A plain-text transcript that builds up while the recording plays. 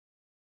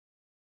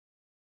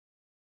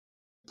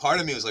part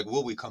of me was like,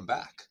 will we come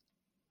back?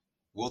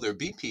 Will there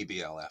be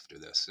PBL after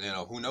this?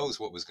 Who knows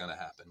what was going to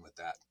happen with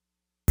that.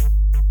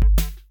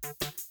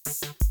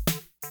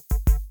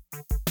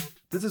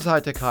 This is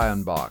High Tech High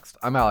Unboxed.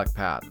 I'm Alec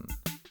Patton.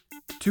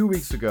 2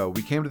 weeks ago,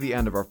 we came to the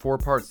end of our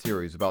 4-part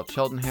series about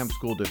Cheltenham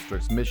School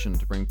District's mission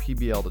to bring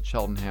PBL to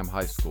Cheltenham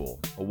High School,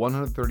 a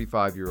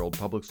 135-year-old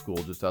public school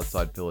just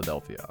outside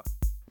Philadelphia.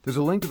 There's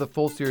a link to the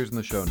full series in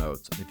the show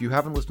notes, and if you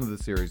haven't listened to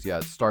the series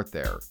yet, start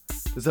there.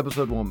 This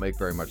episode won't make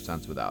very much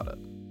sense without it.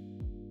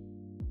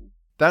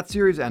 That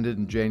series ended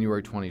in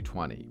January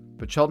 2020,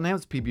 but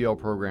Cheltenham's PBL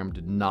program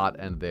did not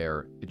end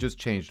there. It just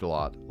changed a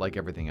lot, like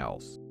everything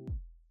else.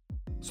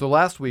 So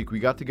last week, we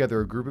got together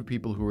a group of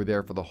people who were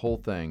there for the whole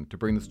thing to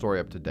bring the story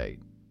up to date.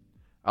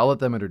 I'll let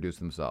them introduce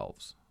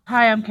themselves.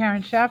 Hi, I'm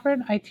Karen Shaffer.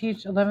 I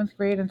teach 11th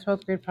grade and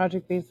 12th grade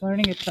project-based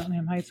learning at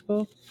Cheltenham High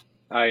School.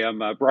 Hi,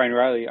 I'm Brian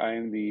Riley. I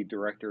am the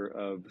director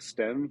of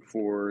STEM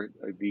for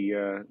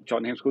the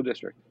Cheltenham School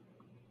District.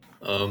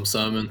 I'm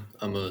Simon.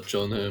 I'm a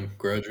Cheltenham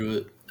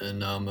graduate, and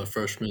now I'm a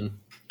freshman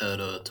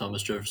at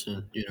Thomas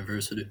Jefferson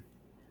University.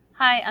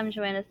 Hi, I'm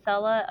Joanna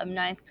Sella. I'm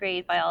 9th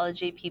grade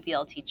biology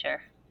PBL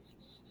teacher.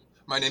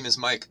 My name is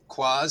Mike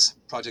Quaz,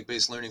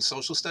 Project-Based Learning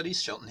Social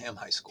Studies, Cheltenham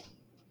High School.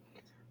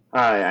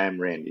 Hi, I'm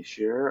Randy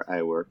Shearer.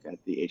 I work at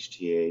the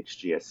HTH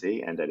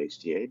GSE and at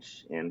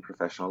HTH in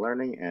professional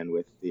learning and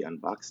with the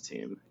Unboxed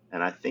team.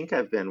 And I think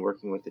I've been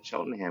working with the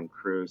Cheltenham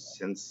crew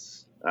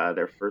since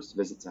their first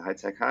visit to High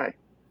Tech High.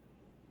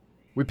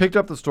 We picked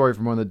up the story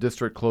from when the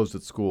district closed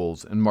its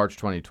schools in March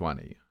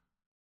 2020.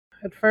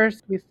 At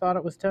first, we thought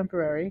it was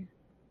temporary.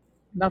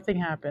 Nothing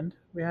happened.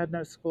 We had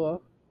no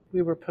school.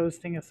 We were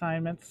posting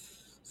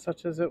assignments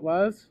such as it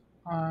was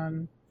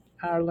on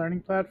our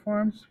learning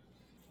platforms.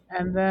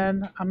 And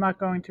then I'm not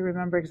going to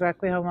remember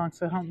exactly how long,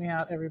 so help me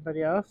out,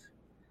 everybody else.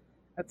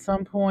 At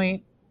some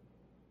point,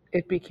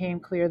 it became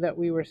clear that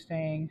we were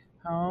staying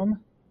home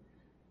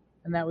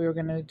and that we were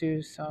going to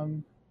do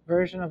some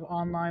version of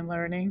online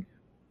learning.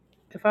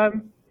 If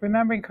I'm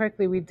remembering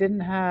correctly, we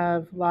didn't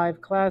have live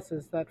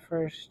classes that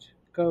first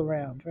go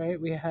round, right?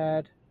 We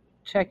had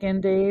check-in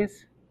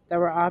days that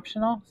were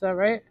optional. Is that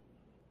right?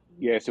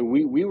 Yeah, so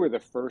we were the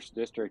first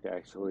district,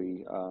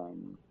 actually,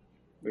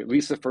 at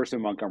least the first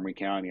in Montgomery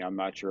County. I'm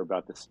not sure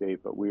about the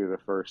state, but we were the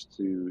first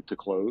to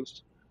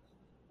close.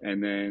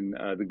 And then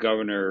the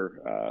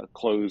governor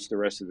closed the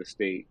rest of the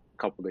state a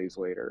couple days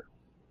later.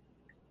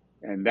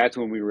 And that's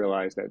when we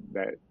realized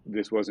that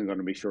this wasn't going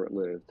to be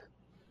short-lived.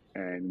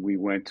 And we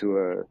went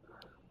to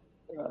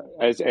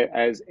as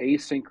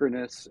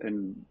asynchronous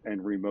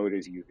and remote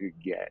as you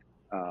could get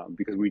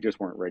because we just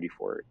weren't ready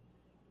for it.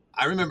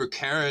 I remember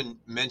Karen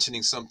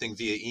mentioning something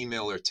via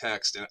email or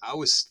text, and I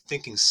was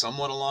thinking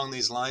somewhat along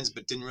these lines,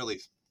 but didn't really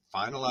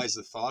finalize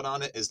the thought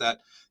on it, is that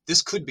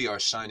this could be our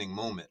shining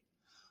moment.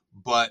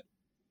 But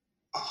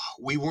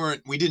we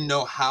didn't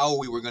know how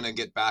we were going to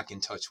get back in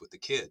touch with the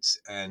kids.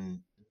 And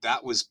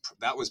that was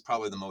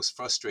probably the most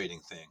frustrating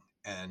thing.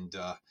 And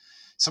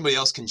somebody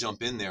else can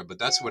jump in there, but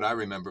that's what I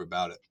remember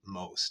about it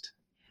most.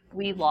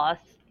 We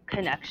lost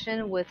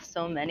connection with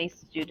so many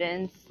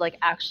students,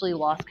 actually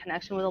lost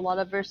connection with a lot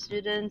of our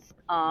students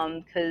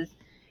because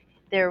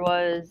there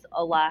was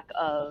a lack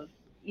of,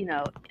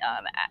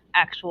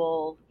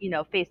 actual,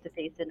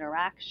 face-to-face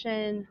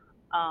interaction.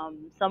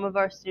 Some of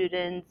our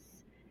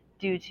students,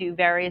 due to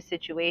various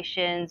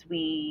situations,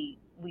 we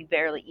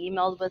barely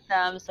emailed with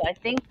them. So I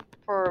think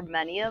for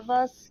many of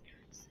us,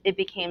 it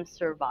became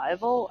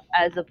survival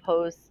as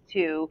opposed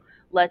to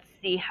let's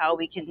see how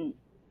we can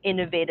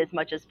innovate as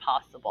much as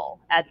possible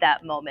at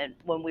that moment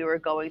when we were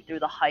going through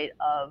the height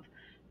of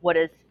what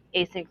does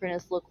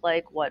asynchronous look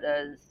like, what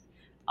does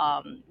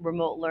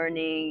remote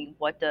learning,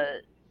 what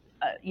does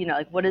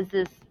what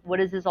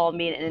does this all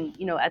mean,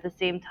 and at the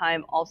same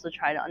time also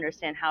try to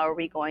understand how are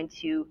we going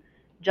to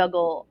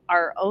juggle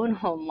our own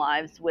home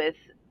lives with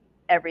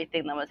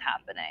everything that was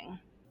happening.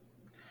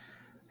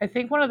 I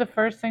think one of the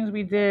first things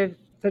we did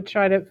to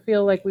try to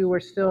feel like we were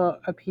still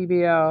a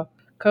PBL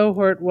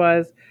cohort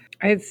was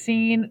I had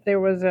seen there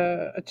was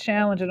a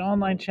challenge, an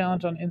online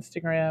challenge on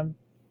Instagram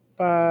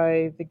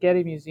by the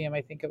Getty Museum,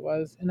 I think it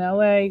was, in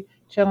LA,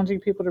 challenging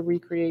people to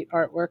recreate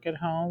artwork at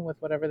home with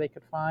whatever they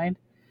could find.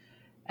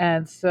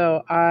 And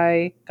so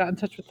I got in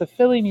touch with the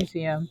Philly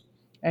Museum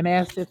and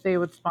asked if they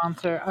would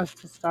sponsor us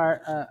to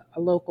start a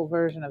local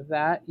version of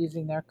that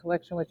using their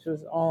collection, which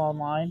was all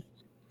online.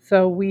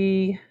 So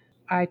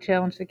I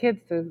challenged the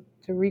kids to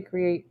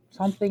recreate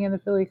something in the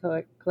Philly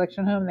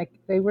collection home.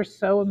 They were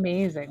so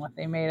amazing what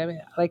they made. I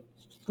mean,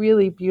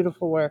 really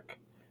beautiful work.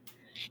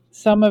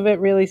 Some of it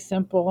really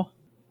simple.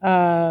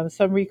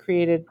 Some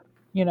recreated,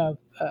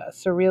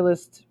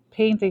 surrealist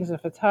paintings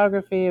and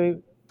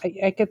photography.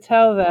 I could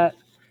tell that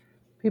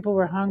people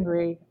were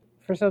hungry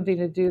for something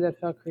to do that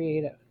felt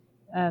creative.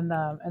 And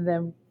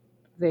then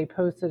they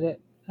posted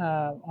it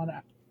on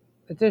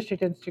the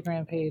district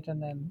Instagram page,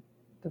 and then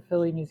the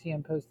Philly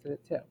Museum posted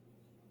it too.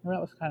 And that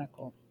was kind of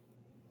cool.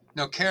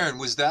 Now, Karen,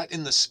 was that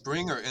in the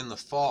spring or in the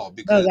fall?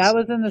 No, that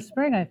was in the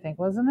spring, I think,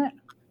 wasn't it?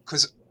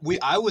 because we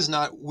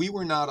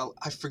were not,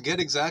 I forget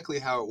exactly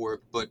how it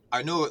worked, but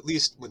I know at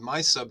least with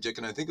my subject,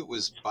 and I think it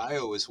was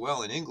bio as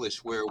well in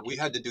English, where we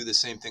had to do the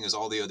same thing as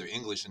all the other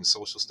English and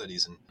social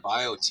studies and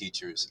bio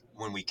teachers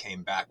when we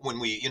came back.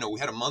 When we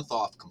had a month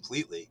off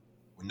completely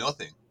with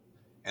nothing.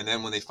 And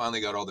then when they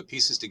finally got all the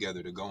pieces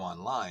together to go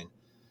online,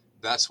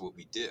 that's what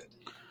we did.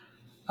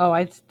 Oh,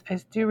 I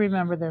do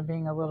remember there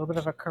being a little bit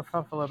of a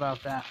kerfuffle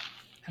about that,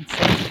 and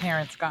some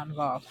parents got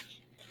involved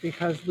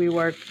because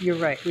you're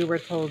right, we were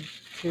told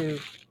to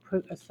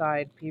put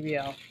aside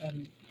PBL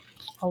and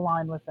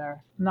align with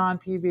our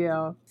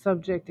non-PBL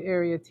subject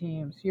area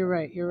teams. You're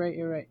right.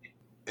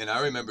 And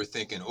I remember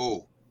thinking,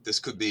 oh, this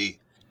could be,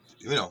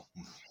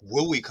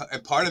 will we,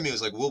 and part of me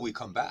was like, will we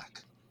come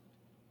back?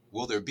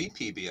 Will there be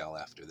PBL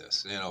after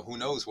this? Who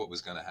knows what was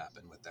going to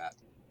happen with that.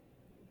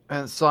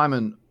 And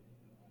Simon,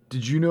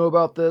 did you know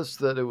about this,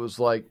 that it was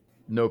like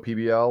no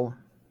PBL?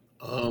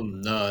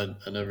 No,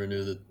 I never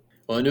knew that.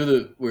 Well, I knew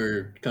that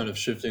we're kind of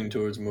shifting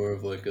towards more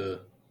of like a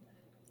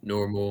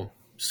normal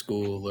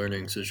school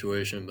learning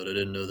situation, but I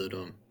didn't know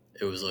that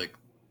it was like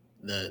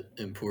that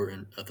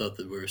important. I thought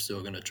that we were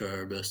still going to try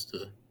our best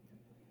to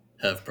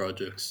have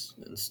projects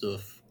and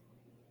stuff.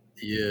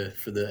 Yeah,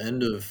 for the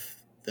end of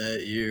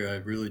that year, I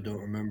really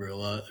don't remember a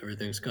lot.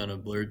 Everything's kind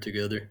of blurred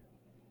together.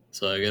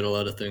 So I get a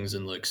lot of things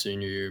in like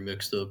senior year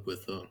mixed up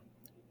with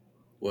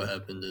what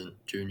happened in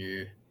junior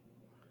year.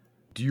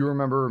 Do you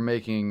remember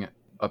making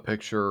a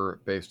picture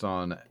based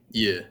on?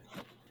 Yeah,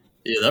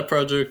 that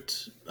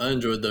project. I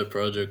enjoyed that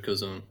project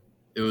because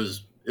it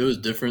was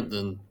different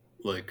than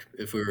like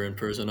if we were in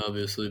person,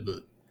 obviously,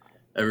 but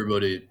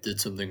everybody did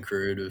something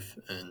creative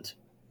and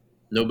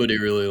nobody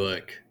really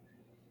like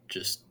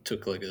just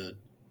took like a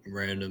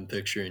random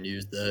picture and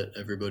used that.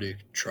 Everybody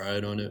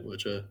tried on it,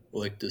 which I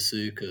like to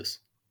see because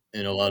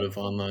in a lot of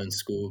online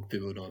school,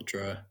 people don't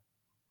try.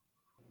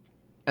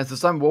 And so,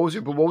 Simon, what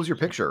was your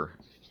picture?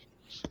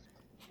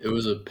 It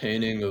was a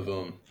painting of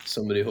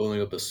somebody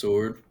holding up a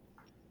sword.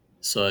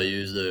 So I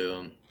used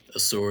a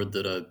sword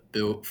that I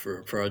built for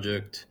a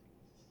project,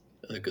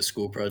 like a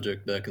school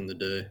project back in the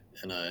day,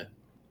 and I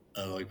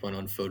like went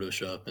on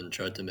Photoshop and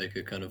tried to make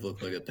it kind of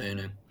look like a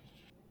painting.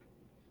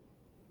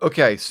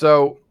 Okay,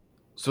 so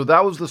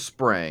that was the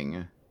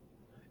spring.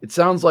 It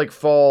sounds like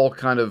fall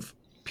kind of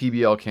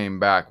PBL came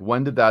back.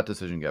 When did that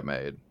decision get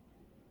made?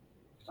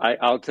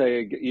 I'll tell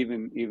you,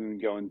 even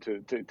going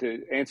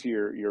to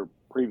answer your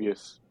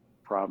previous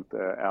prompt,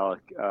 Alec,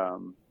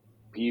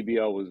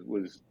 PBL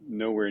was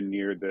nowhere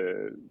near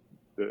the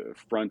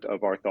front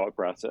of our thought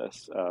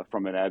process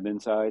from an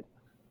admin side.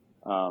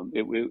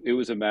 It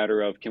was a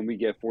matter of, can we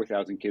get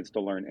 4,000 kids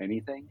to learn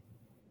anything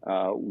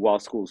while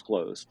school's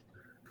closed?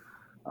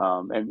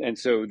 And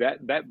so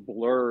that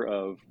blur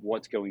of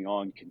what's going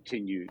on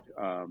continued.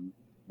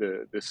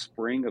 The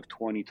spring of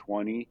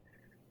 2020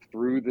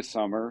 through the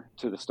summer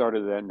to the start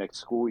of that next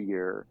school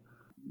year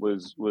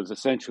was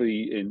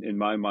essentially, in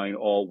my mind,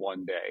 all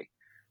one day.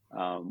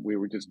 We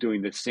were just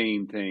doing the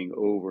same thing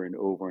over and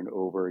over and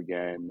over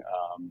again,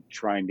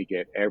 trying to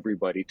get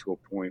everybody to a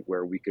point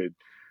where we could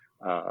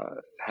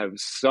have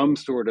some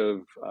sort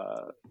of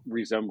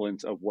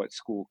resemblance of what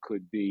school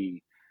could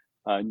be,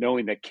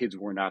 knowing that kids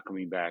were not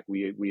coming back.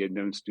 We had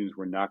known students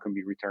were not going to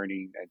be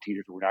returning and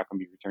teachers were not going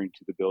to be returning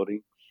to the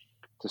building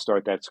to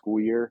start that school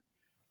year.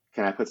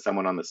 Can I put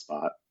someone on the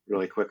spot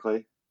really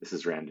quickly? This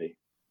is Randy.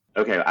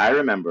 Okay, I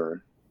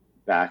remember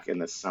back in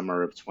the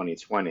summer of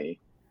 2020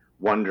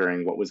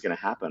 wondering what was going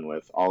to happen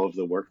with all of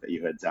the work that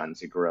you had done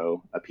to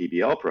grow a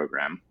PBL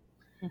program.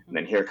 Mm-hmm. And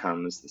then here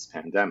comes this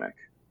pandemic.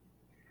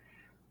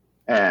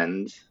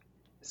 And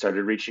I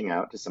started reaching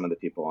out to some of the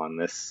people on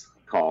this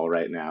call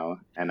right now,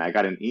 and I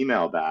got an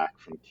email back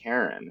from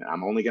Karen.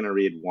 I'm only going to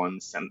read one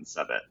sentence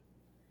of it,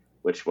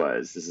 which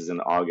was, this is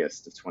in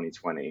August of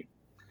 2020.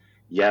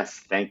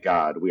 Yes, thank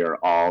God we are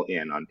all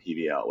in on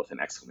PBL with an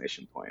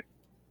exclamation point.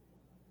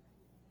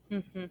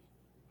 Mm-hmm.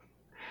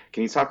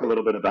 Can you talk a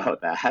little bit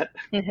about that?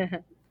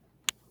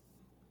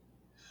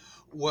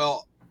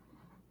 Well,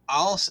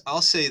 I'll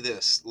say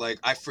this. Like,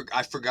 I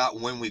forgot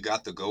when we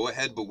got the go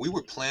ahead, but we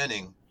were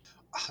planning.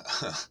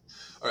 All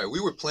right, we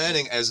were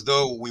planning as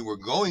though we were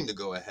going to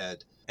go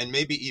ahead, and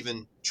maybe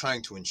even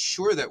trying to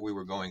ensure that we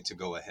were going to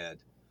go ahead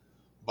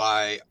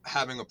by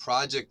having a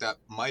project that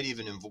might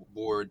even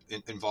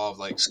involve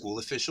like school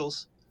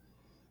officials.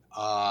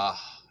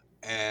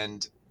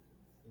 And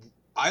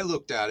I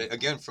looked at it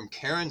again from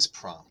Karen's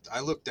prompt. I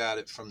looked at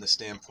it from the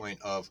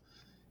standpoint of,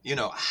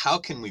 how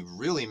can we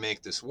really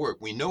make this work?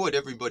 We know what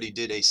everybody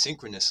did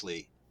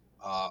asynchronously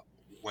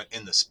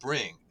in the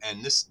spring,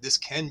 and this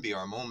can be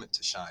our moment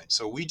to shine.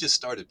 So we just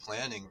started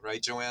planning,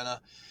 right, Joanna?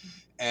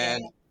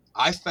 And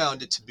I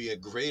found it to be a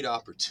great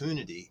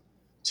opportunity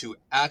to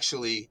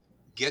actually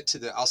get to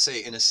the, I'll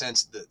say in a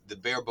sense, the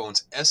bare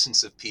bones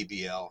essence of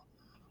PBL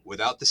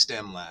without the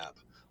STEM lab,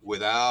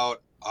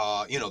 without,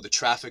 the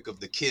traffic of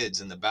the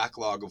kids and the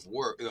backlog of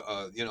work,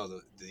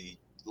 the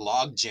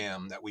log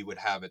jam that we would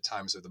have at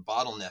times, or the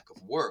bottleneck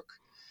of work.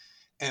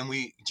 And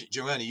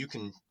Joanna, you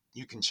can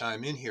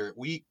chime in here.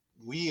 We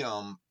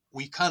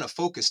we kind of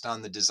focused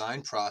on the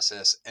design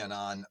process and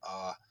on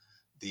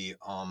the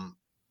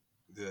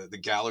the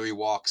gallery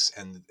walks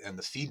and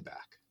the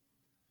feedback.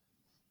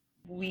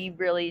 We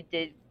really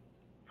did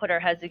put our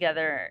heads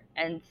together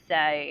and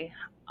say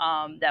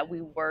that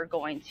we were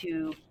going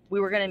to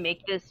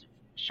make this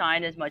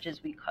shine as much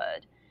as we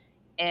could.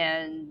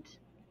 And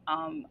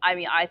I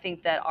mean, I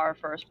think that our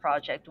first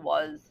project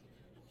was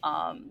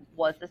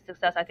a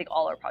success. I think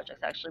all our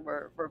projects actually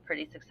were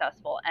pretty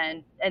successful.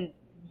 And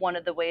one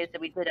of the ways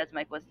that we did, as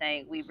Mike was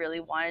saying, we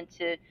really wanted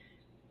to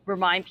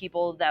remind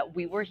people that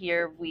we were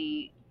here.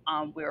 We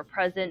were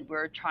present. We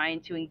were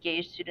trying to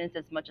engage students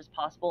as much as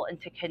possible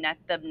and to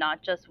connect them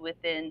not just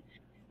within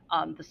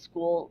the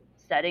school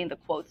setting, the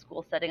quote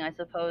school setting, I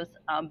suppose,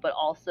 but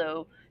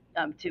also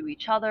to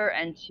each other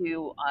and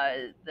to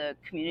the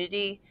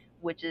community,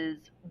 which is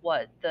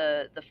what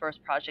the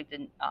first project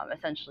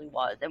essentially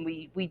was. And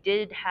we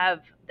did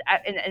have,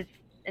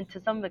 and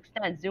to some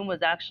extent, Zoom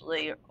was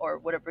actually, or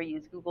whatever you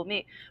use, Google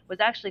Meet, was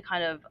actually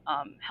kind of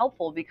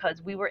helpful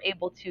because we were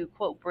able to,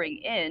 quote, bring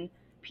in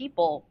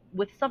people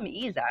with some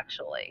ease,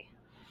 actually.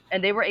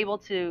 And they were able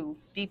to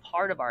be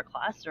part of our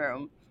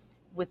classroom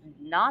with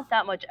not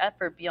that much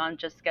effort beyond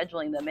just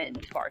scheduling them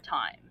into our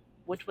time,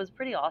 which was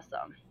pretty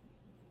awesome.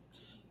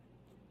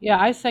 Yeah,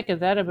 I second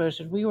that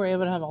emotion. We were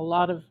able to have a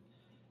lot of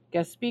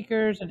guest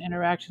speakers and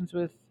interactions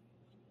with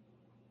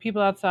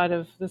people outside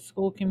of the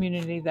school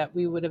community that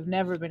we would have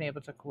never been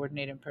able to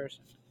coordinate in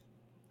person.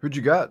 Who'd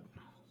you get?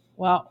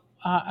 Well,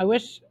 I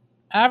wish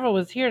Avril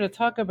was here to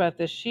talk about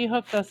this. She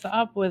hooked us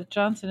up with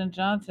Johnson &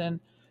 Johnson,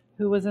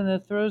 who was in the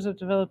throes of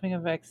developing a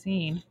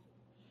vaccine.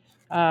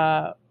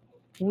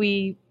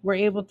 We were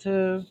able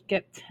to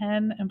get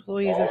 10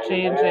 employees of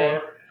J&J.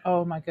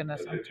 Oh my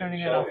goodness, I'm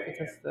turning it off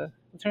because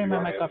I'm turning my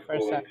mic off for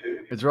a sec.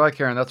 It's right,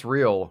 Karen. That's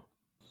real.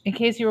 In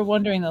case you were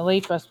wondering, the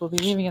late bus will be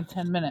leaving in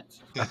 10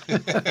 minutes.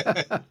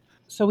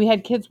 So we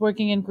had kids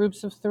working in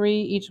groups of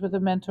 3, each with a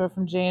mentor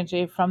from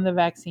J&J from the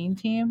vaccine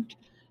team.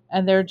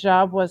 And their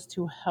job was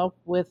to help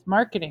with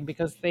marketing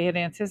because they had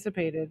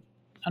anticipated,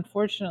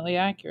 unfortunately,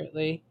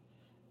 accurately,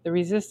 the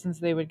resistance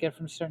they would get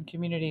from certain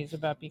communities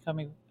about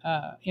becoming,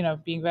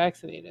 being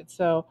vaccinated.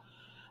 So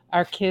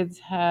our kids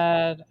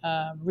had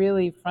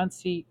really front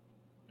seat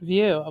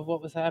view of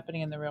what was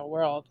happening in the real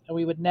world. And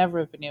we would never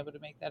have been able to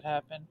make that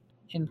happen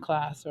in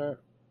class or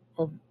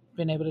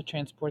been able to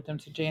transport them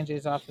to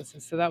J&J's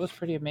offices. So that was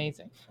pretty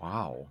amazing.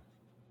 Wow.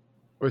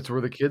 Wait, so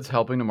were the kids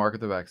helping to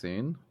market the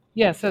vaccine?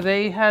 Yeah, so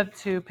they had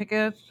to pick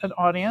an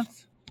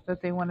audience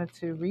that they wanted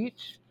to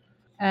reach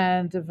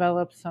and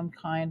develop some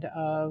kind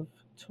of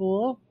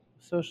tool,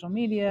 social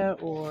media,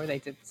 or they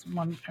did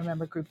one. I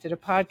remember a group did a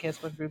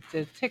podcast, one group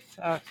did a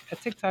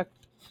TikTok,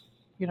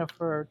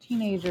 for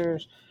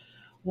teenagers.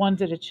 One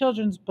did a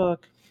children's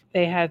book.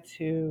 They had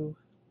to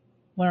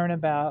learn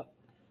about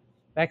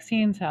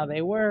vaccines, how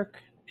they work,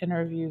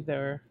 interview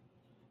their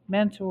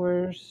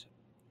mentors,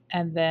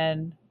 and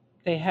then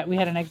we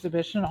had an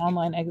exhibition, an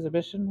online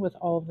exhibition with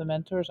all of the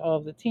mentors, all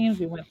of the teams.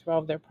 We went through all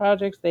of their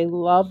projects. They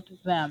loved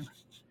them.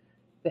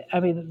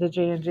 The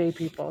J&J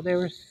people. They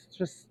were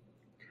just,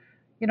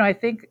 I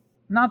think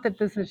not that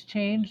this has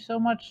changed so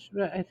much,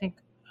 but I think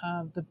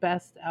the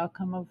best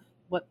outcome of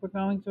what we're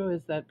going through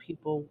is that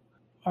people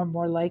are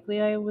more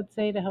likely, I would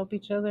say, to help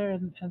each other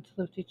and to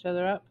lift each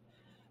other up.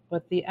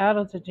 But the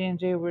adults at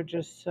J&J were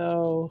just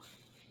so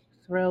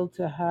thrilled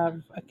to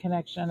have a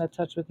connection, a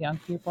touch with young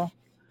people,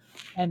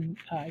 and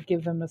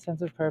give them a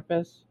sense of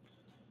purpose.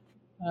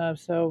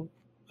 So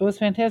it was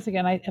fantastic.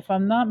 And if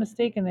I'm not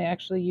mistaken, they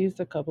actually used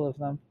a couple of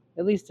them,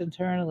 at least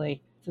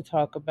internally, to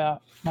talk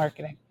about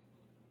marketing.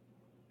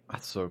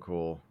 That's so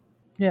cool.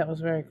 Yeah, it was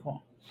very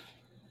cool.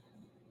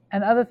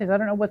 And other things, I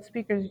don't know what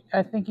speakers,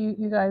 I think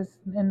you guys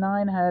in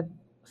 9 had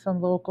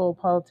some local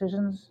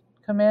politicians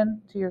come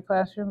in to your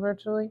classroom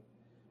virtually.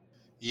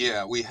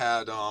 Yeah, we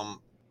had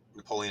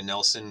Napoleon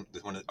Nelson,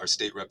 one of our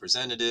state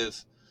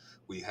representative.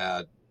 We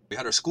had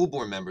our school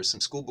board members,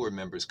 some school board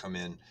members come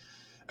in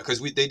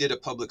because they did a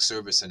public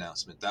service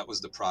announcement. That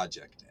was the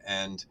project.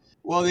 And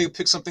well, they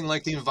picked something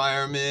like the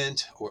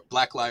environment or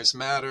Black Lives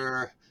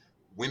Matter,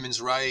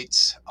 women's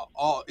rights,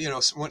 all,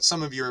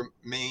 some of your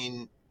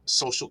main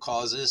social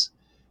causes.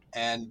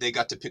 And they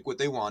got to pick what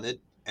they wanted,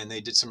 and they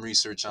did some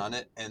research on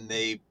it, and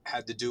they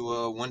had to do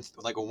a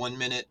 1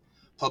 minute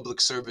public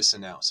service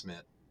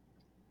announcement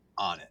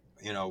on it,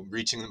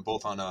 reaching them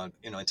both on a,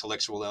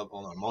 intellectual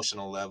level, an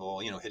emotional level,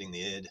 hitting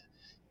the id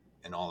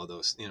and all of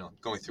those,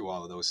 going through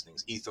all of those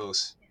things,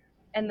 ethos.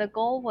 And the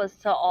goal was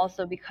to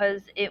also,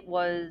 because it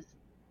was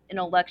an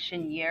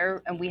election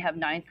year and we have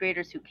 9th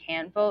graders who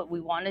can't vote,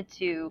 we wanted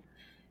to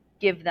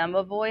give them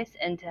a voice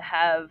and to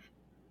have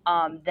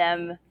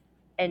them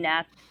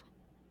enact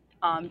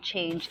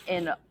change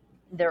in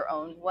their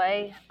own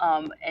way,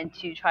 and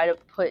to try to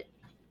put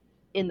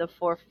in the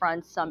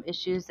forefront some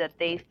issues that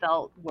they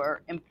felt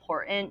were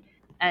important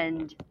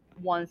and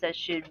ones that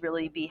should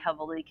really be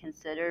heavily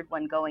considered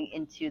when going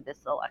into this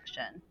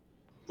election.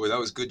 Boy, that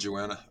was good,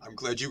 Joanna. I'm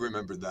glad you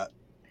remembered that.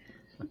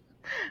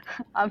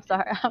 I'm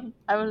sorry.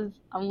 I'm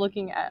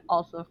looking at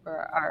also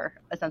for our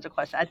essential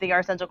question. I think our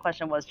essential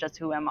question was just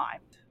who am I?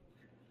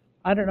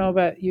 I don't know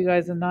about you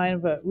guys in 9,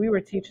 but we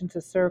were teaching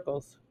to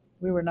circles.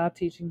 We were not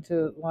teaching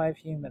to live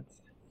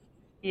humans.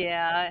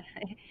 Yeah,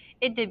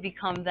 it did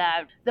become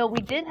that. Though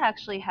we did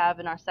actually have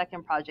in our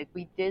second project,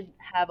 we did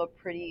have a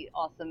pretty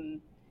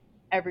awesome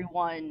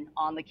everyone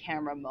on the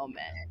camera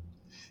moment.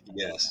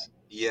 Yes,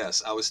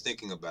 yes, I was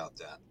thinking about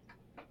that.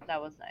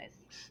 That was nice.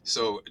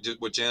 So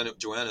what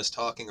Joanna's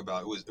talking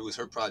about, it was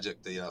her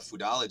project, the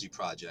foodology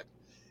project,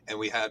 and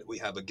we have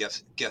a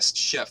guest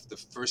chef. The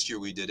first year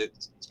we did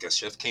it, guest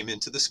chef came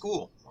into the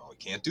school. Well, we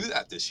can't do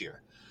that this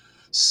year,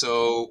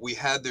 so we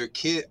had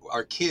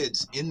our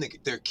kids in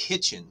their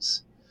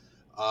kitchens.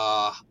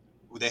 Uh,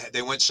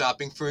 they went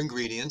shopping for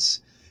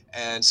ingredients,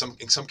 and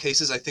in some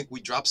cases I think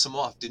we dropped some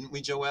off, didn't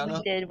we, We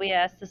Joanna? did. We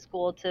asked the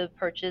school to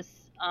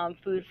purchase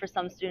food for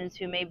some students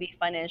who may be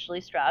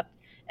financially strapped,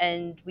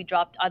 and we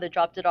either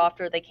dropped it off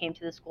or they came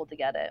to the school to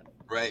get it.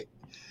 Right.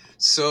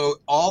 So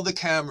all the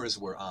cameras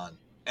were on.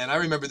 And I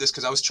remember this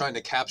because I was trying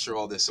to capture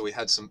all this, so we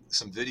had some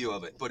video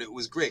of it. But it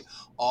was great.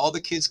 All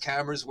the kids'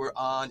 cameras were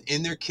on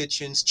in their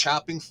kitchens,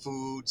 chopping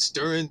food,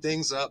 stirring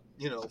things up,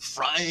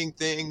 frying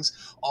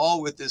things,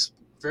 all with this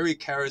very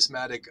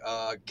charismatic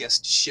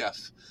guest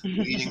chef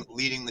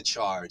leading the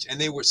charge. And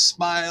they were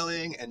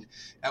smiling, and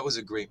that was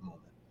a great moment.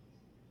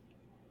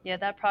 Yeah,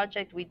 that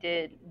project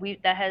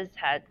that has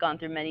had gone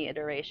through many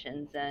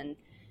iterations, and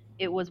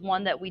it was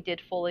one that we did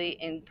fully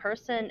in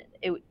person.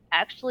 It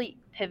actually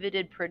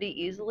pivoted pretty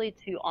easily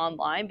to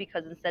online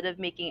because instead of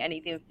making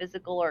anything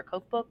physical or a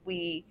cookbook,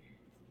 we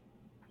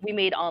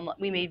made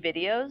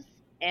videos,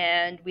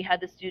 and we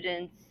had the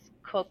students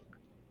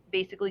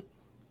basically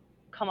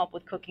come up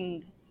with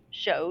cooking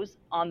shows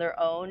on their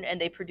own,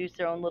 and they produced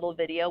their own little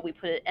video.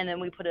 Then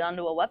we put it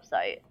onto a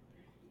website,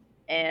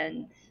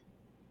 and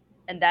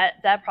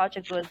that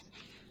project was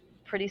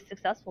pretty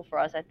successful for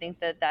us. I think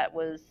that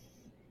was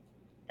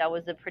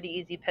a pretty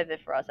easy pivot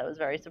for us. I was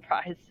very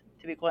surprised,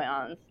 to be quite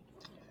honest.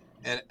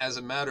 And as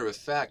a matter of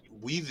fact,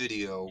 we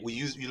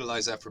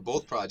utilize that for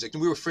both projects,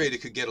 and we were afraid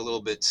it could get a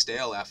little bit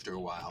stale after a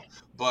while,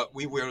 but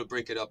we were able to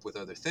break it up with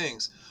other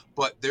things.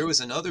 But there was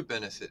another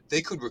benefit.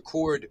 They could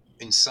record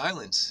in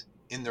silence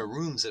in their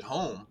rooms at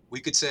home. We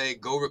could say,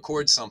 go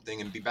record something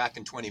and be back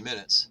in 20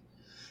 minutes,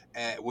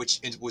 which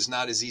it was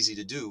not as easy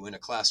to do in a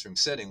classroom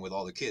setting with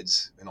all the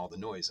kids and all the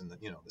noise and the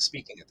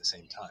speaking at the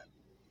same time.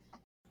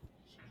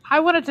 I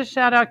wanted to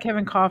shout out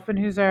Kevin Coffin,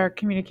 who's our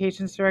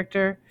communications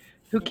director,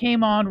 who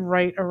came on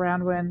right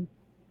around when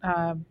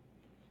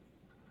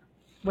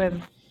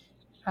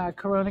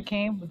Corona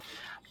came.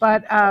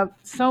 But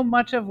so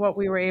much of what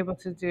we were able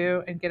to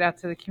do and get out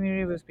to the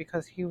community was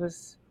because he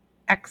was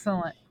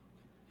excellent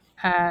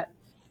at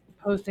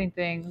posting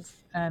things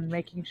and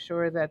making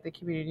sure that the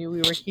community knew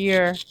we were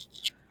here.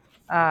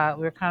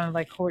 We were kind of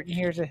like Horton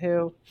Hears a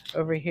Who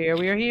over here.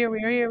 We are here,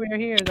 we are here, we are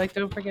here. Like,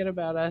 don't forget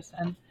about us.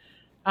 And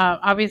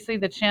obviously,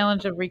 the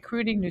challenge of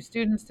recruiting new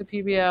students to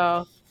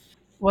PBL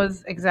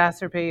was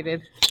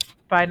exacerbated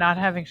by not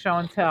having show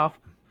and tell.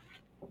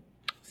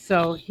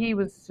 So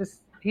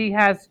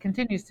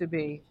continues to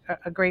be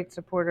a great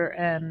supporter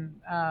and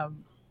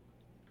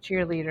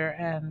cheerleader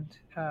and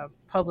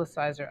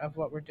publicizer of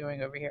what we're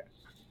doing over here.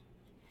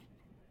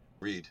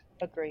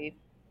 Agreed.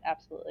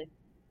 Absolutely.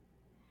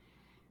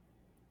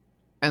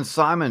 And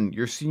Simon,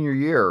 your senior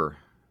year,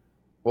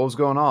 what was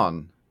going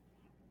on?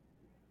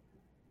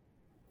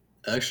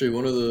 Actually,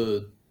 one of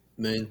the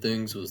main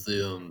things was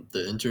the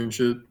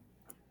internship.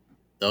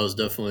 That was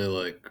definitely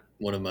like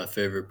one of my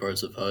favorite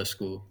parts of high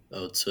school, I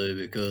would say,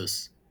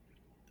 because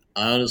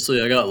I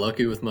got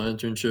lucky with my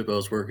internship. I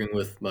was working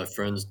with my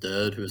friend's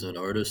dad, who's an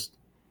artist,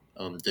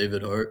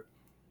 David Hart,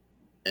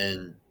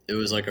 and it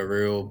was like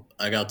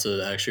I got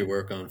to actually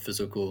work on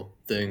physical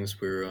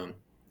things. We were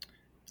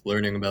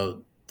learning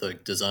about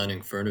like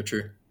designing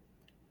furniture.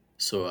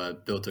 So I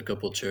built a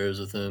couple chairs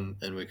with him,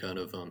 and we kind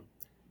of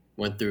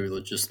went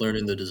through just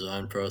learning the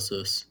design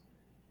process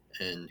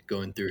and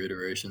going through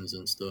iterations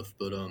and stuff.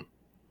 But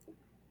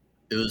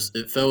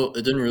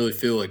it didn't really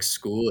feel like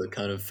school. It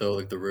kind of felt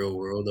like the real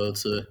world, I would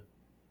say.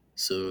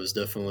 So it was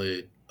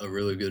definitely a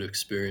really good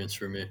experience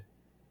for me,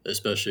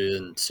 especially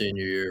in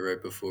senior year,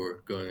 right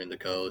before going into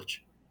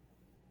college.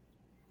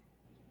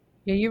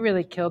 Yeah, you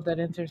really killed that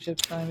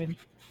internship, Simon.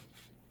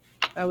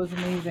 That was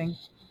amazing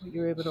what you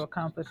were able to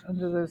accomplish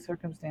under those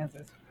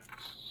circumstances.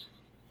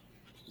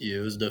 Yeah,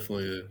 it was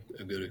definitely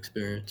a good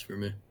experience for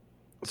me.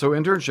 So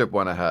internship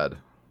went ahead.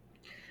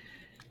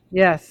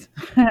 Yes.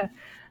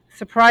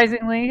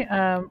 Surprisingly,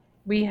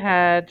 we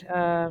had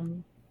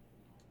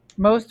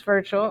most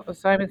virtual.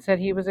 Simon said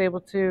he was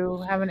able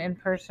to have an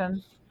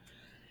in-person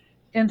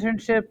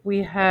internship.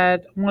 We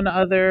had one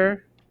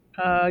other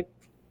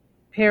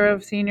pair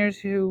of seniors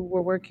who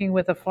were working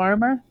with a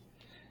farmer,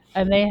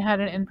 and they had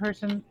an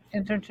in-person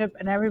internship,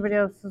 and everybody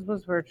else's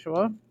was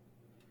virtual.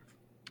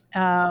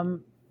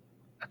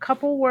 A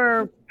couple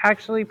were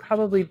actually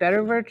probably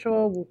better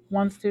virtual.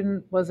 One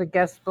student was a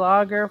guest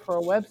blogger for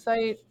a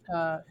website,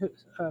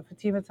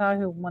 Fatima Ta,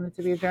 who wanted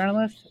to be a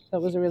journalist. That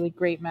was a really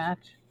great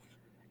match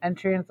and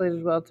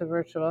translated well to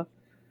virtual.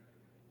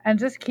 And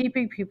just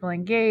keeping people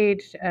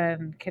engaged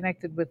and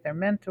connected with their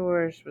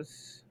mentors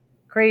was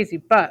crazy.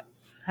 But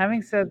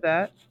having said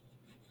that,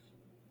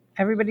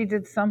 everybody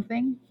did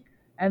something.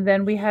 And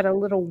then we had a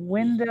little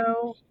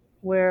window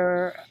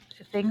where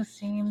things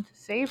seemed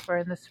safer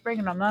in the spring.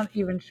 And I'm not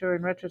even sure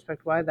in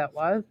retrospect why that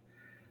was.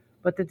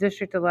 But the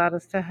district allowed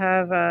us to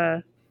have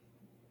an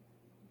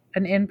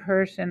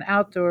in-person,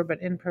 outdoor,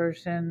 but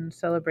in-person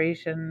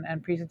celebration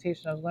and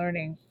presentation of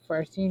learning for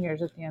our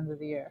seniors at the end of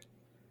the year,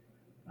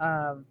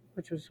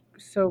 which was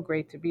so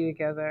great to be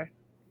together.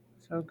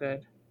 So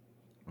good.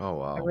 Oh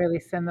I wow. really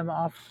send them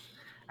off,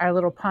 our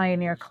little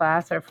pioneer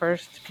class, our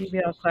first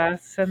PBL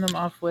class, send them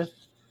off with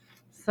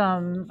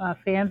some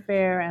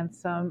fanfare and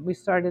we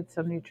started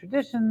some new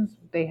traditions.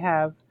 They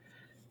have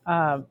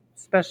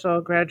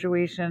special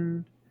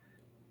graduation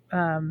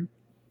um,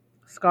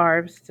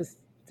 scarves to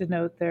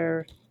denote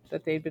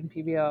that they'd been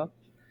PBL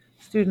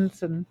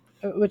students, and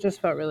it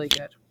just felt really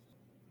good.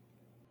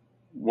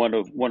 One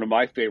of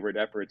my favorite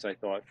efforts, I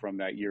thought, from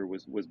that year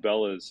was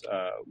Bella's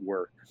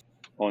work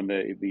on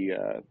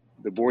the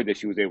board that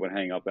she was able to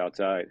hang up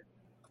outside.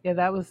 Yeah,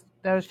 that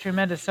was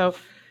tremendous. So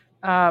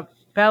uh,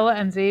 Bella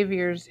and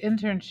Xavier's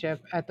internship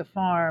at the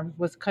farm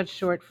was cut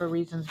short for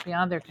reasons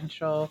beyond their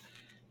control.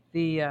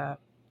 The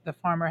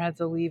farmer had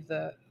to leave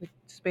the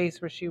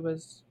space where she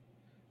was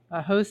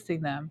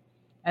hosting them,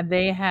 and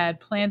they had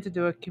planned to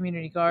do a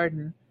community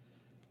garden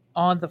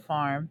on the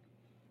farm.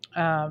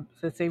 So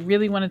they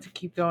really wanted to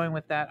keep going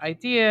with that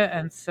idea,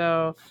 and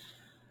so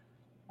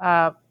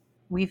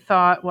we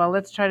thought, well,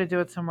 let's try to do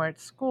it somewhere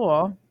at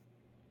school.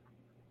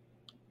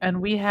 And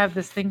we have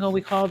this thing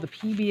we call the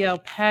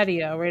PBL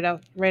patio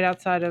right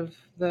outside of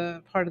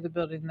the part of the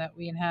building that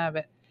we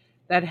inhabit,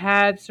 that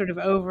had sort of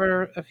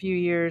over a few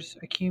years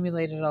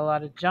accumulated a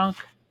lot of junk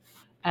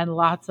and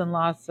lots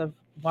of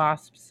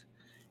wasps,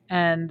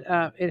 and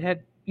it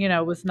had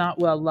was not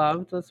well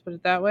loved. Let's put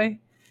it that way.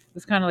 It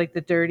was kind of like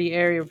the dirty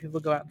area where people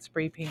go out and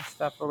spray paint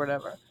stuff or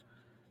whatever.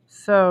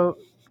 So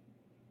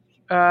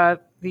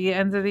the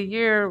end of the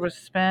year was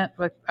spent,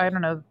 like, I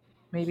don't know,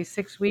 maybe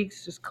 6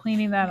 weeks just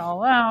cleaning that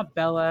all out.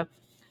 Bella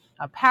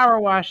power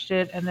washed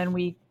it, and then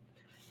we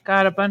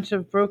got a bunch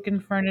of broken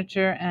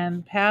furniture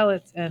and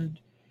pallets, and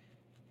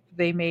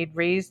they made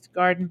raised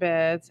garden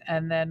beds.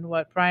 And then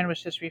what Brian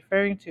was just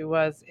referring to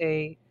was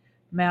a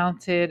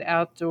mounted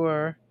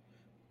outdoor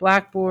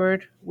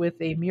blackboard with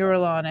a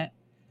mural on it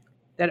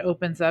that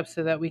opens up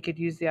so that we could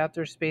use the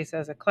outdoor space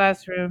as a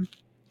classroom.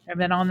 And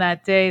then on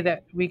that day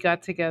that we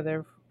got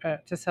together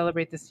to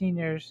celebrate the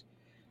seniors,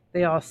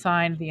 they all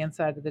signed the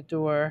inside of the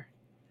door.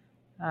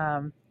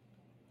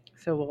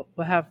 So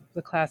we'll have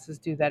the classes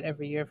do that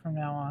every year from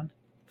now on.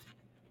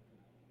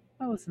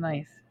 That was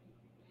nice.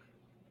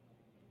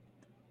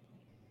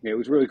 Yeah, it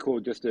was really cool,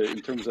 just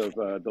in terms of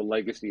the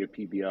legacy of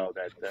PBL,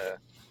 that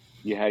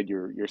you had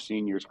your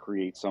seniors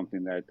create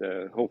something that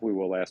hopefully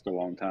will last a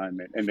long time,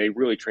 and they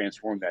really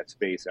transformed that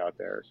space out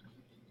there.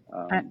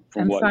 From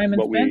And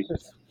Simon's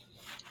benches.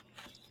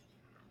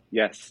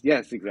 Yes,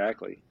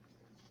 exactly.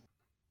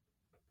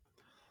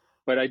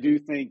 But I do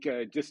think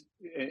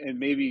and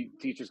maybe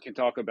teachers can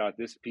talk about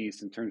this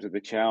piece in terms of the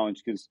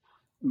challenge, because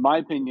my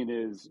opinion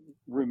is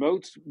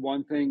remote's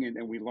one thing,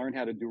 and we learn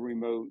how to do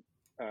remote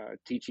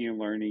teaching and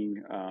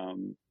learning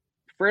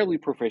fairly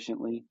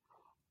proficiently,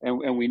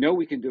 and we know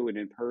we can do it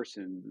in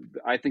person.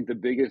 I think the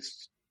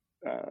biggest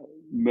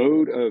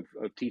mode of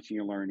teaching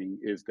and learning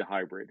is the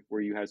hybrid,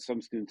 where you have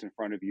some students in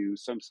front of you,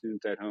 some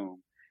students at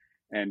home,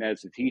 and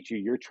as a teacher,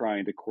 you're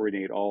trying to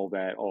coordinate all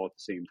that all at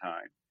the same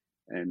time.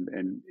 And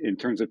in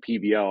terms of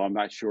PBL, I'm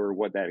not sure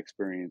what that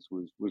experience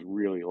was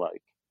really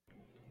like.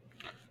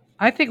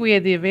 I think we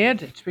had the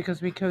advantage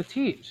because we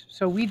co-teach.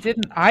 So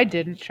I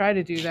didn't try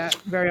to do that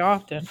very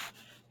often,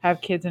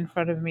 have kids in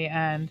front of me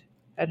and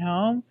at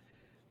home.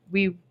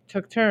 We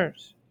took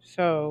turns.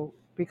 So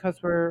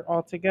because we're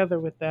all together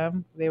with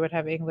them, they would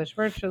have English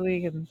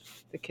virtually, and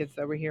the kids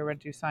that were here would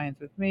do science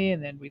with me,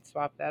 and then we'd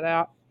swap that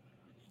out.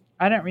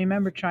 I don't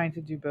remember trying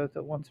to do both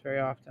at once very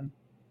often.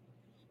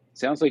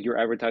 Sounds like you're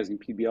advertising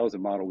PBL as a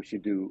model we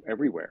should do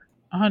everywhere.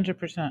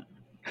 100%.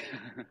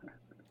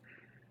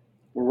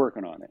 We're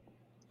working on it.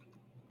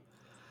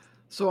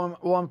 So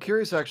I'm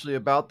curious actually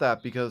about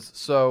that, because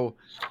so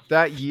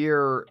that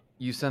year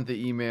you sent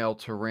the email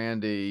to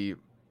Randy,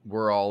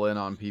 we're all in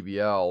on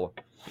PBL.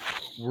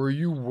 Were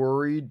you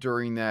worried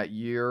during that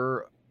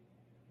year?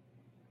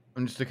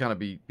 And just to kind of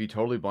be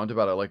totally blunt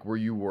about it, like, were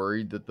you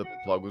worried that the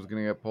plug was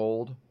going to get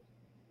pulled?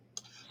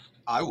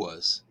 I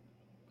was.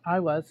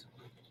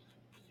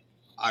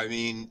 I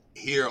mean,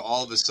 here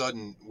all of a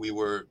sudden we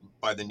were,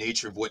 by the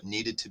nature of what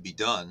needed to be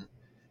done,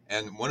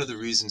 and one of the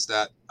reasons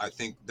that I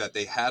think that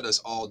they had us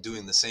all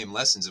doing the same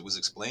lessons, it was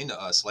explained to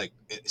us, like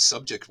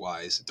subject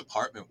wise,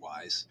 department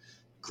wise,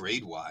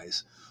 grade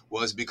wise,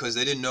 was because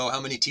they didn't know how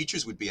many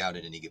teachers would be out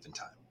at any given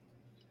time.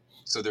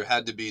 So there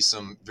had to be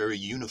some very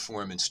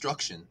uniform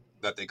instruction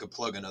that they could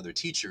plug another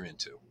teacher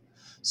into.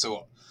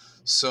 So,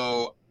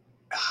 so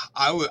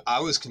I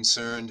was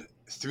concerned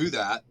through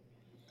that,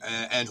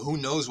 and who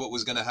knows what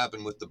was going to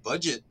happen with the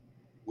budget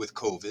with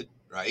COVID,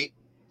 right?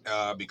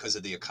 Because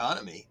of the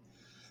economy,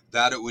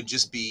 that it would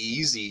just be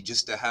easy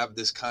just to have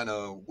this kind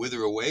of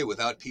wither away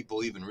without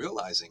people even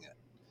realizing it.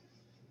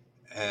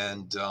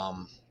 And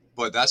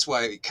but that's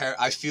why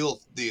I feel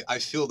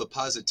the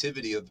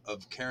positivity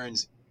of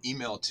Karen's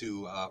email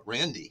to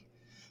Randy,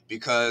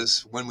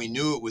 because when we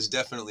knew it was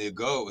definitely a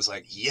go, it was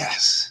like,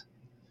 yes.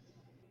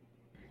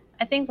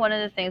 I think one of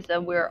the things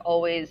that we're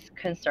always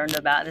concerned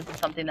about, this is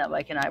something that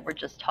Mike and I were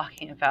just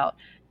talking about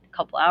a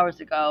couple hours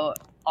ago,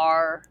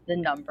 are the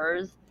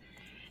numbers,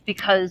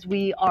 because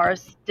we are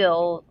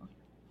still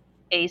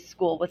a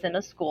school within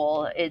a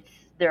school.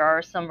 There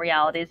are some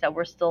realities that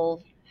we're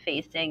still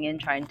facing and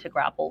trying to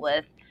grapple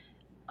with.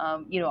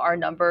 Our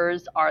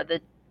numbers are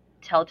the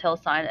telltale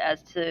sign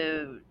as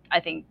to, I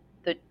think,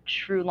 the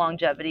true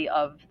longevity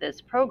of this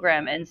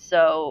program. And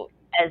so,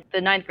 as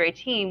the ninth grade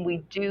team, we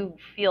do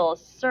feel a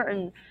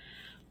certain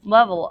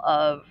level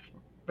of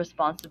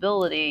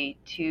responsibility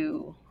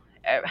to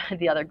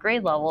the other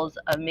grade levels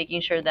of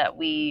making sure that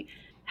we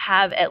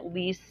have at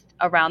least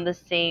around the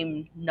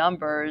same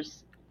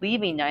numbers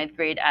leaving ninth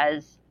grade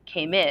as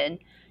came in.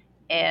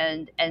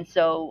 And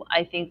so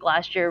I think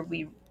last year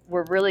we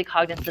were really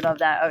cognizant of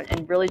that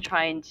and really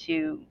trying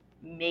to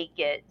make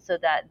it so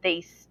that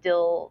they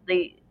still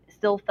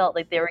felt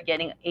like they were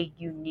getting a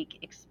unique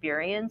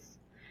experience,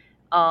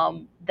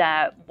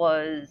 that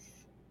was,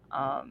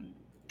 um,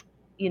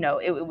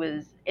 it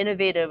was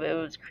innovative, it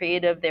was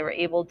creative. They were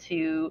able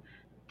to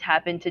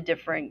tap into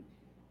different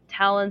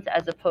talents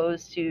as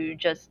opposed to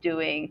just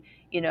doing,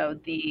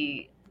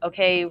 the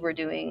okay, we're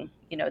doing,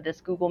 this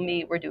Google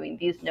Meet, we're doing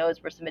these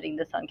notes, we're submitting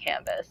this on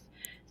Canvas.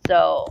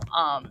 So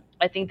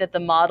I think that the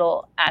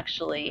model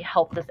actually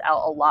helped us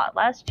out a lot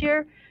last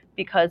year,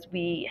 because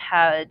we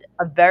had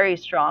a very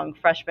strong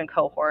freshman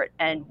cohort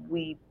and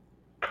we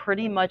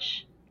pretty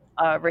much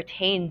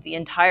retained the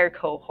entire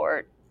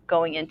cohort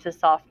going into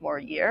sophomore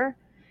year,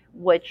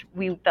 which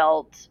we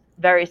felt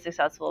very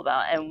successful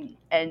about,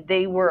 and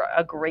they were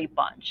a great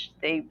bunch.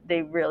 They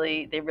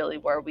really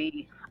were.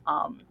 We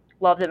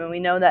loved them, and we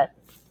know that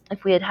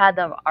if we had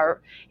them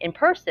in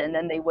person,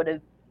 then they would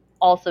have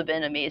also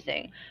been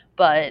amazing.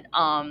 But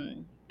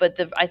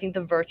I think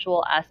the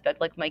virtual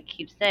aspect, like Mike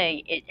keeps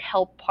saying, it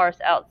helped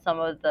parse out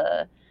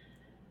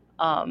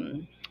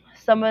um,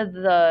 some of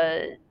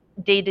the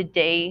day to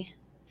day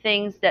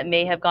things that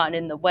may have gotten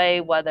in the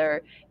way,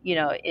 whether,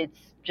 it's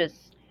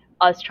just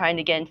us trying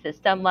to get into the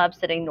STEM lab,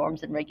 setting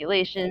norms and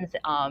regulations,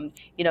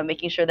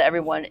 making sure that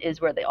everyone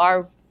is where they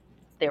are.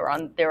 They were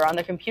on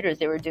their computers.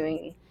 They were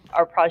doing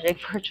our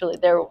project virtually.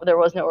 There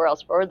was nowhere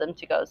else for them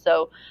to go.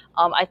 So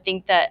I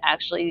think that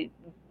actually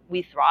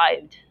we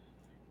thrived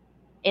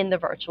in the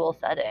virtual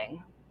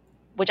setting,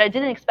 which I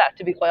didn't expect,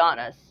 to be quite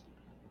honest.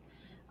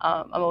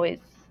 I'm always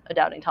a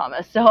doubting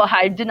Thomas, so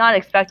I did not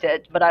expect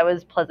it, but I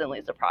was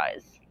pleasantly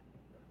surprised.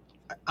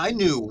 I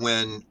knew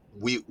when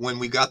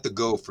we got the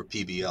go for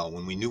PBL,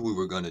 when we knew we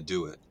were going to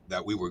do it,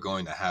 that we were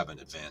going to have an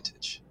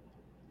advantage,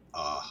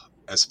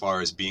 as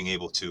far as being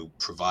able to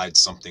provide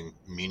something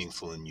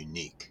meaningful and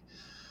unique.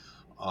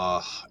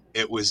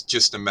 It was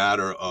just a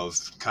matter of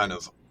kind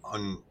of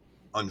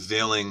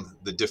unveiling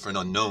the different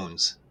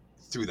unknowns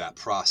through that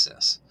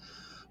process.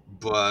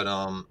 But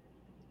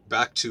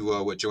back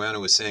to what Joanna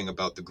was saying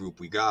about the group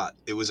we got,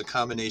 it was a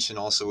combination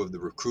also of the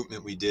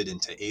recruitment we did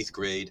into 8th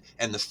grade,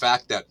 and the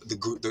fact that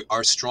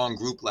our strong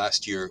group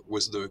last year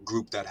was the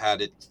group that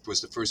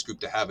was the first group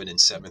to have it in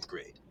 7th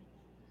grade.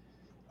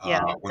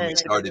 Yeah, When we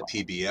started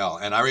PBL.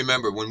 And I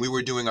remember when we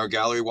were doing our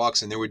gallery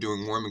walks and they were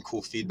doing warm and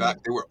cool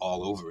feedback, they were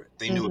all over it.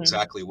 They knew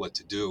exactly what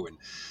to do. And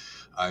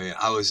I mean,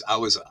 I was,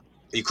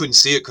 you couldn't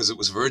see it because it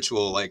was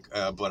virtual,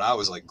 but I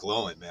was like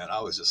glowing, man.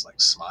 I was just like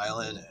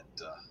smiling, and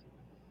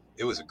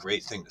it was a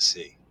great thing to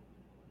see.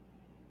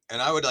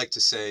 And I would like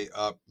to say,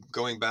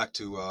 going back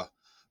to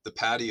the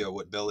patio,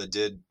 what Bella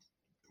did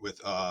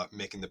with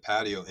making the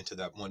patio into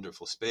that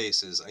wonderful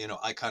space is,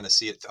 I kind of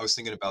see it. I was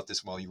thinking about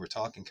this while you were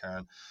talking,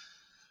 Karen.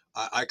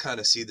 I kind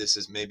of see this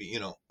as maybe,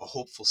 a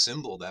hopeful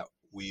symbol that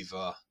we've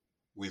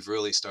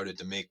really started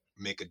to make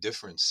a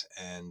difference,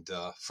 and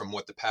from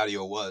what the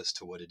patio was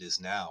to what it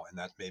is now, and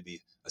that may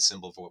be a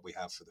symbol of what we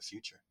have for the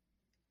future.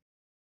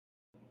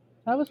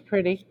 That was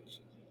pretty.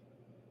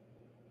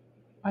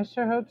 I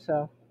sure hope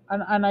so.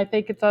 And I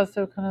think it's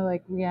also kind of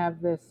like we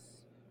have this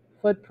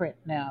footprint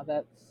now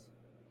that's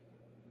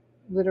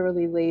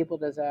literally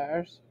labeled as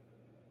ours.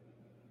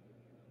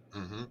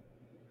 Mm-hmm.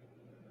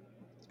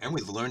 And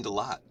we've learned a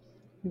lot.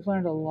 We've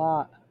learned a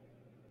lot.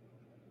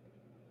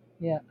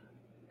 Yeah.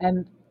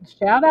 And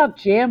shout out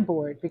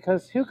Jamboard,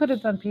 because who could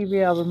have done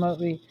PBL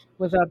remotely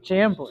without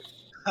Jamboard?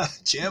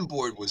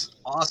 Jamboard was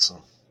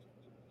awesome.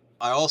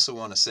 I also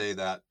want to say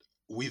that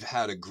we've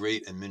had a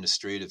great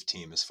administrative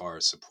team as far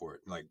as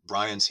support. Like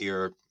Brian's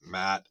here,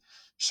 Matt,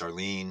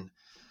 Charlene.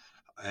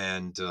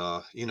 And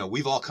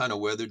we've all kind of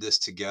weathered this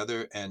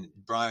together. And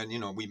Brian,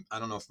 I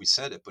don't know if we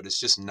said it, but it's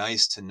just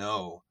nice to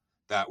know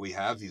that we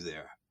have you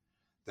there,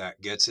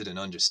 that gets it and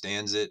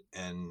understands it,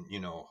 and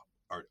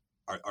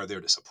are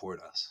there to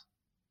support us.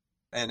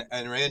 And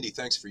Randy,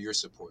 thanks for your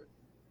support.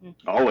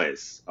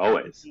 Always.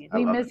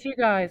 We miss you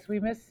guys. We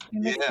miss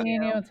Yeah.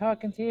 seeing you and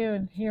talking to you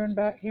and hearing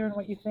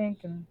what you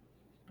think, and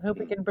I hope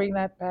we can bring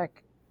that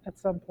back at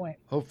some point.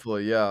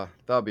 Hopefully, yeah,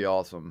 that'd be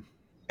awesome.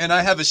 And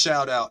I have a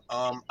shout out.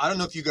 I don't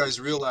know if you guys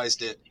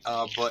realized it,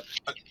 but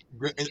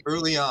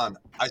early on,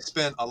 I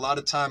spent a lot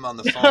of time on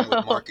the phone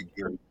with Mark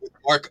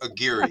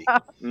Aguirre.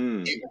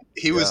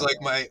 He was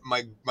like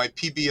my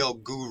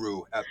PBL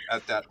guru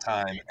at that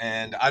time.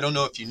 And I don't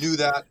know if you knew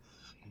that,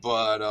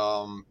 but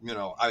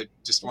I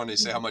just wanted to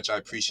say how much I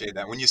appreciate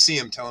that. When you see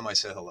him, tell him I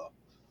said hello.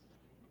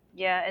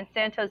 Yeah, and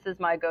Santos is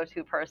my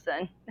go-to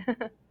person.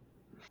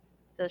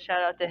 So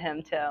shout out to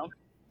him too.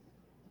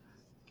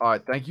 All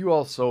right, thank you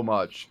all so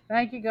much.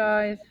 Thank you,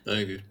 guys.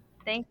 Thank you.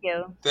 Thank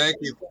you. Thank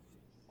you.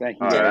 Thank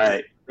you. All guys.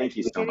 right. Thank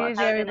you so Take it much.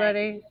 easy,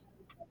 everybody.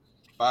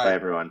 Bye. Bye,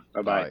 everyone.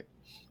 Bye-bye.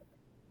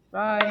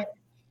 Bye.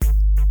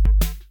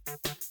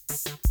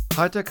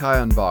 High Tech High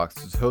Unboxed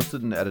is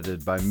hosted and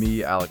edited by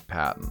me, Alec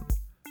Patton.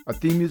 Our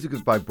theme music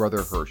is by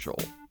Brother Herschel.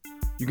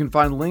 You can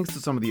find links to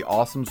some of the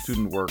awesome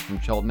student work from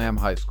Cheltenham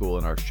High School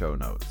in our show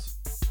notes.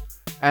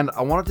 And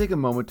I want to take a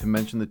moment to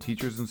mention the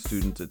teachers and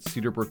students at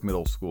Cedarbrook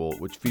Middle School,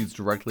 which feeds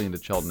directly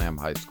into Cheltenham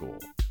High School.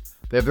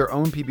 They have their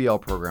own PBL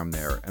program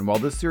there, and while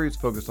this series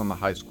focused on the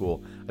high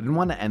school, I didn't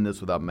want to end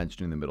this without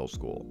mentioning the middle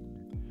school.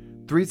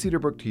 3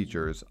 Cedarbrook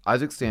teachers,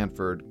 Isaac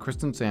Stanford,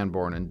 Kristen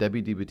Sanborn, and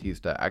Debbie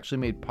DiBattista, actually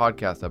made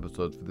podcast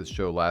episodes for this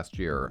show last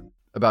year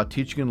about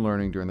teaching and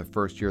learning during the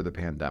first year of the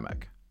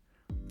pandemic.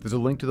 There's a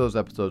link to those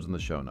episodes in the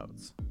show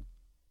notes.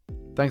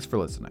 Thanks for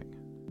listening.